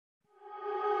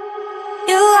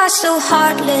so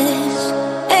heartless,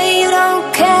 and you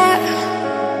don't care.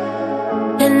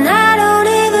 And I don't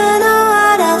even know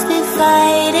what I've been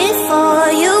fighting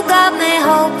for. You got me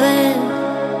hoping,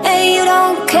 and you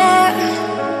don't care.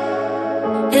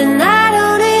 And I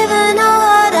don't even know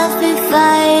what I've been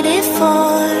fighting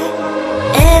for.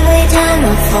 Every time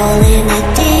I fall in the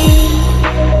deep,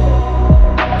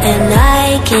 and I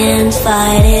can't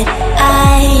fight it,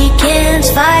 I can't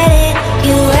fight it.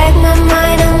 You wreck my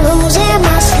mind, I'm losing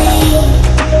my sleep.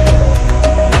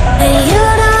 And you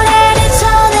know that it's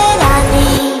all that I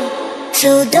need, so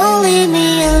don't leave me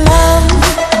alone.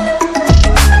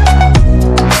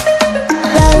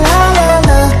 La la la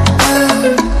la,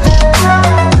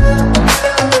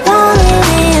 don't leave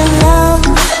me alone.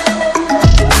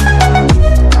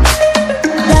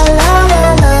 La la la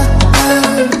la,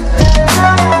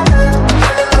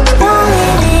 don't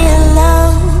leave me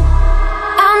alone.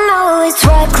 I know it's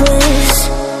reckless,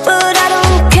 but I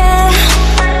don't care.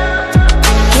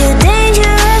 You're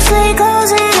dangerously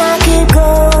close and I keep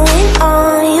going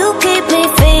on. You keep me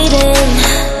fading,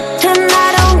 and I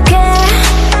don't care.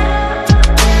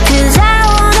 'Cause I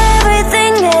want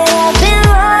everything that I've been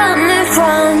running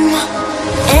from.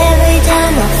 Every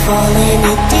time I fall in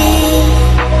the deep,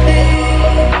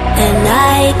 and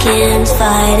I can't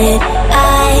fight it,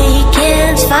 I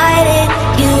can't fight it.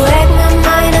 You wreck my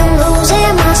mind, I'm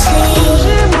losing my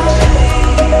sleep.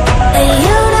 And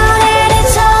you know that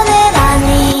it's all that I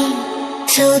need,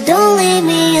 so don't leave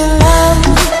me alone.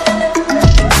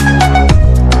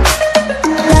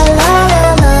 La la la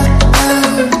la,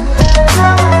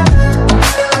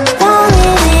 don't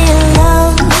leave me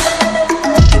alone.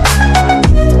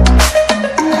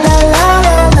 La la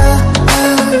la la,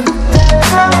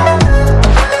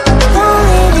 don't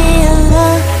leave me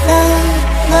alone.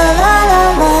 La la la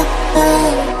la,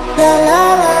 la la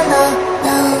la la,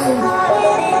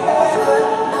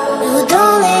 no,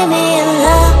 don't leave me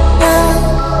alone.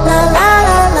 La la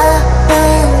la la,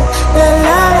 la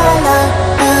la la la,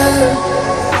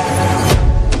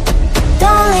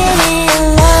 don't leave me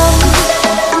alone.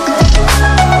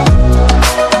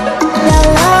 La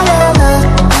la la la,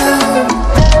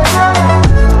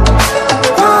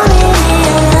 don't leave me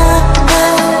alone.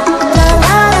 La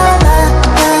la la la,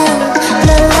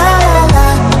 la la la la,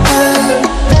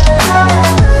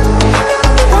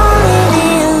 don't leave me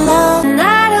alone. And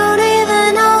I don't even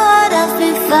know what I've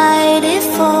been fighting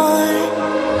for.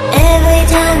 Every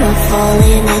time I fall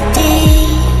in the deep,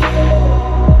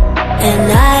 and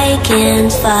I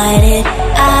can't fight it,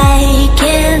 I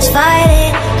can't fight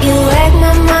it. You wreck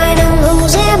my mind, I'm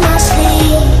losing my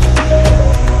sleep.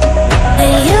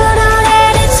 And you know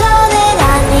that it's all that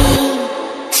I need,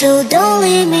 so don't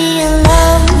leave me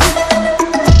alone.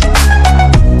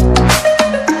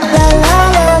 La la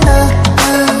la la,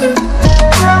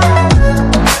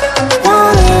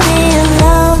 don't leave me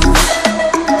alone.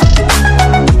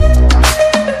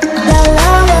 La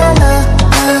la la la,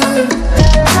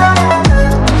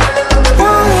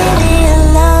 don't leave me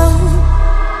alone.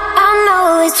 I know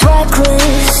it's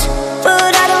reckless,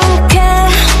 but I don't care.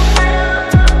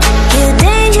 You're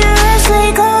dangerously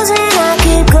close and I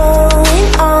keep going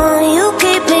on. You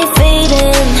keep me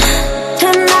fading,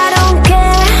 and I don't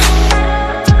care.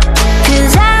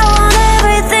 'Cause I want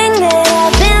everything that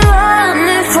I've been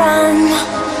running from.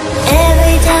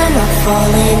 Every time I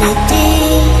fall in the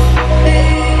deep,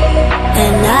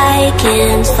 and I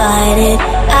can't fight it,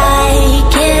 I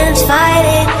can't fight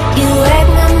it. You wreck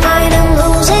my mind, I'm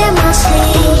losing my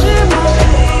sleep.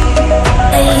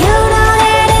 And you know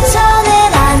that it's all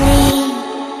that I need,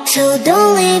 so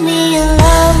don't leave me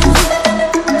alone.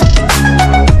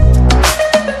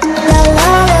 La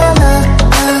la la la,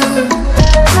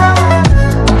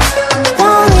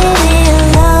 don't leave me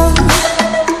alone.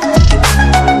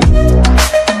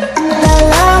 La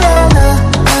la la la,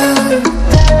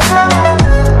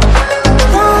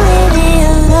 don't leave me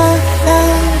alone.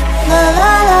 La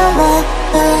la la la,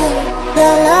 la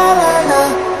la la la,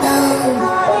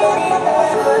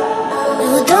 no,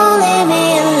 don't leave me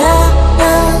alone.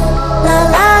 La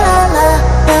la la la,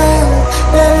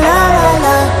 la la la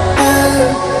la,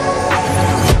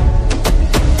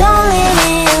 don't leave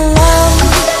me alone.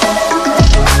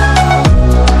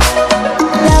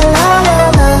 La la la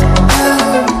la,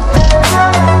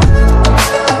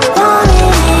 don't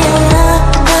leave me alone.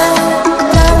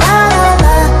 La la la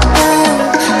la,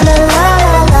 la la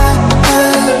la la,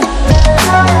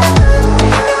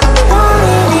 don't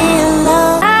leave me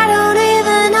alone. I don't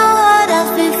even know what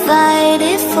I've been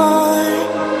fighting for.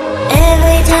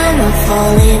 Every time I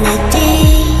fall in the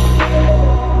deep,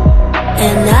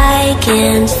 and I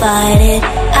can't fight it,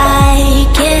 I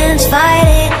can't fight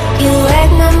it. You wreck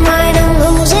my mind, I'm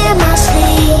losing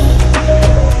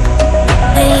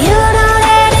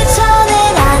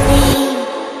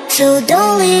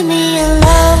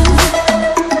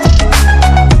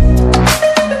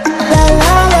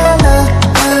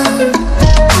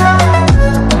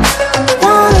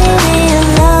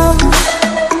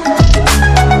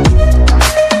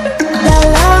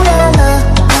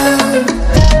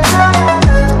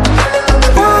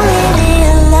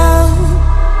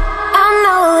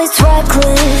it's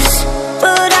reckless,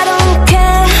 but I don't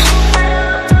care.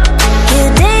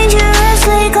 You're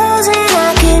dangerously close and I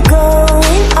keep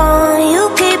going on. You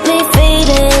keep me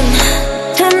fading,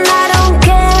 and I don't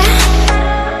care,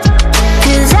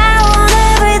 'cause I want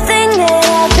everything that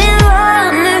I've been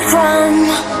running from.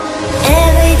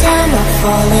 Every time I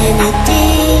fall in it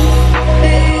deep,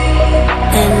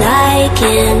 and I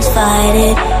can't fight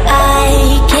it, I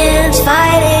can't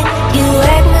fight it. You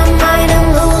wreck my mind, I'm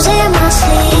losing my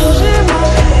sleep,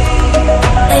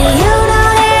 and you know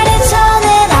that it's all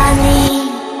that I need,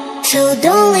 so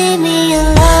don't leave me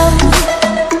alone.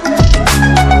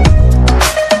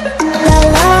 La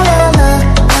la la la,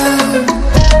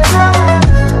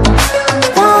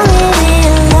 don't leave me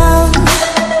alone.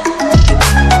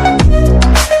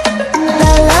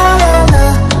 La la la la,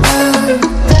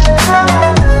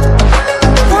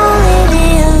 don't leave me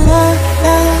alone.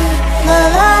 La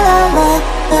la la la,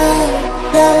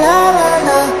 la la la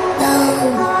la,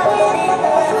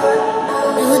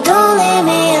 no, don't leave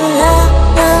me alone.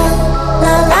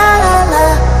 La la la la,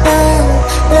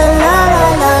 la la la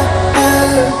la,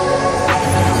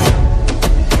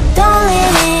 don't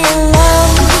leave me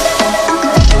alone.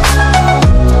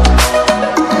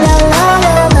 La la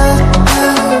la la,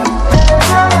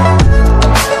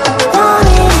 don't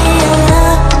leave me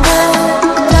alone.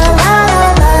 La la la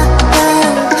la,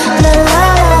 la la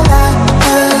la la,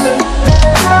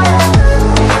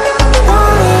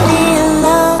 don't leave me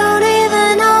alone. Don't even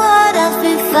know what I've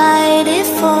been fighting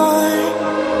for.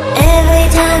 Every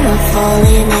time I fall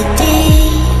in it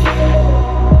deep,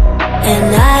 and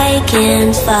I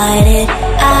can't fight it,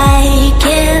 I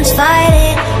can't fight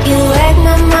it. You wreck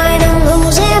my mind, I'm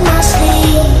losing my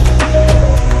sleep,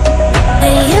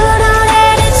 and you know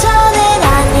that it's all that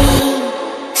I need,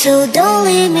 so don't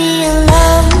leave me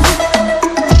alone.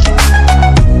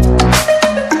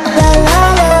 La la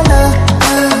la la,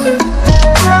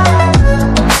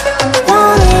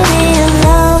 don't leave me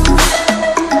alone.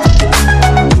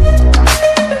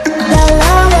 La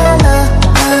la la la,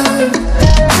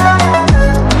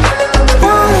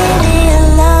 don't leave me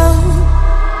alone.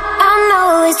 I know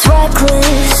it's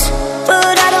reckless,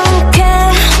 but I don't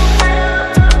care.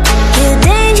 You're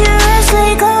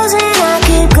dangerously close and I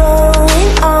keep going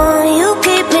on. You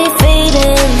keep me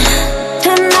fading,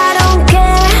 and I don't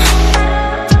care,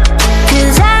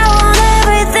 'cause I want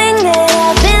everything that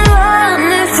I've been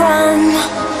running from.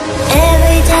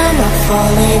 Every time I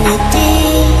fall in it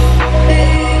deep,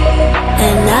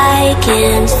 and I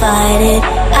can't fight it,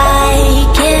 I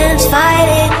can't fight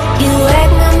it. You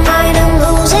wreck my